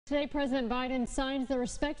Today, President Biden signs the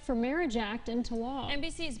Respect for Marriage Act into law.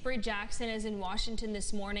 NBC's Bree Jackson is in Washington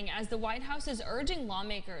this morning as the White House is urging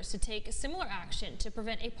lawmakers to take similar action to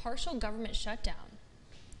prevent a partial government shutdown.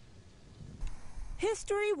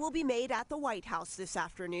 History will be made at the White House this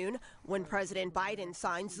afternoon when President Biden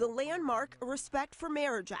signs the landmark Respect for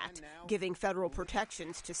Marriage Act, giving federal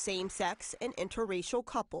protections to same-sex and interracial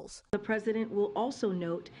couples. The president will also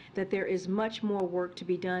note that there is much more work to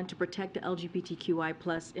be done to protect the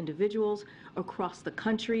LGBTQI+ individuals across the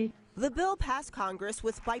country. The bill passed Congress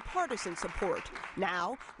with bipartisan support.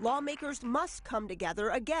 Now, lawmakers must come together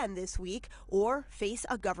again this week or face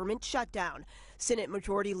a government shutdown. Senate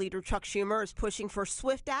Majority Leader Chuck Schumer is pushing for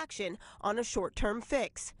swift action on a short-term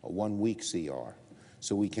fix. A one-week CR,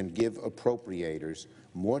 so we can give appropriators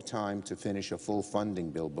more time to finish a full funding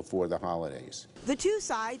bill before the holidays. The two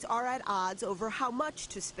sides are at odds over how much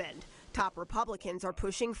to spend. Top Republicans are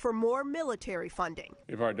pushing for more military funding.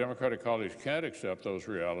 If our Democratic colleagues can't accept those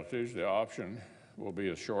realities, the option will be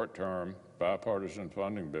a short-term bipartisan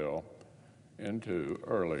funding bill into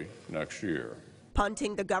early next year.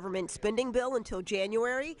 Punting the government spending bill until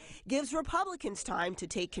January gives Republicans time to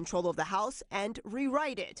take control of the House and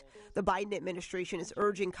rewrite it. The Biden administration is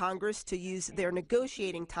urging Congress to use their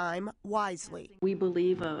negotiating time wisely. We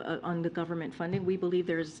believe on the government funding, we believe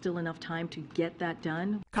there is still enough time to get that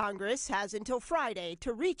done. Congress has until Friday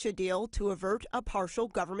to reach a deal to avert a partial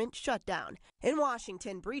government shutdown. In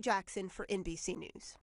Washington, Bree Jackson for NBC News.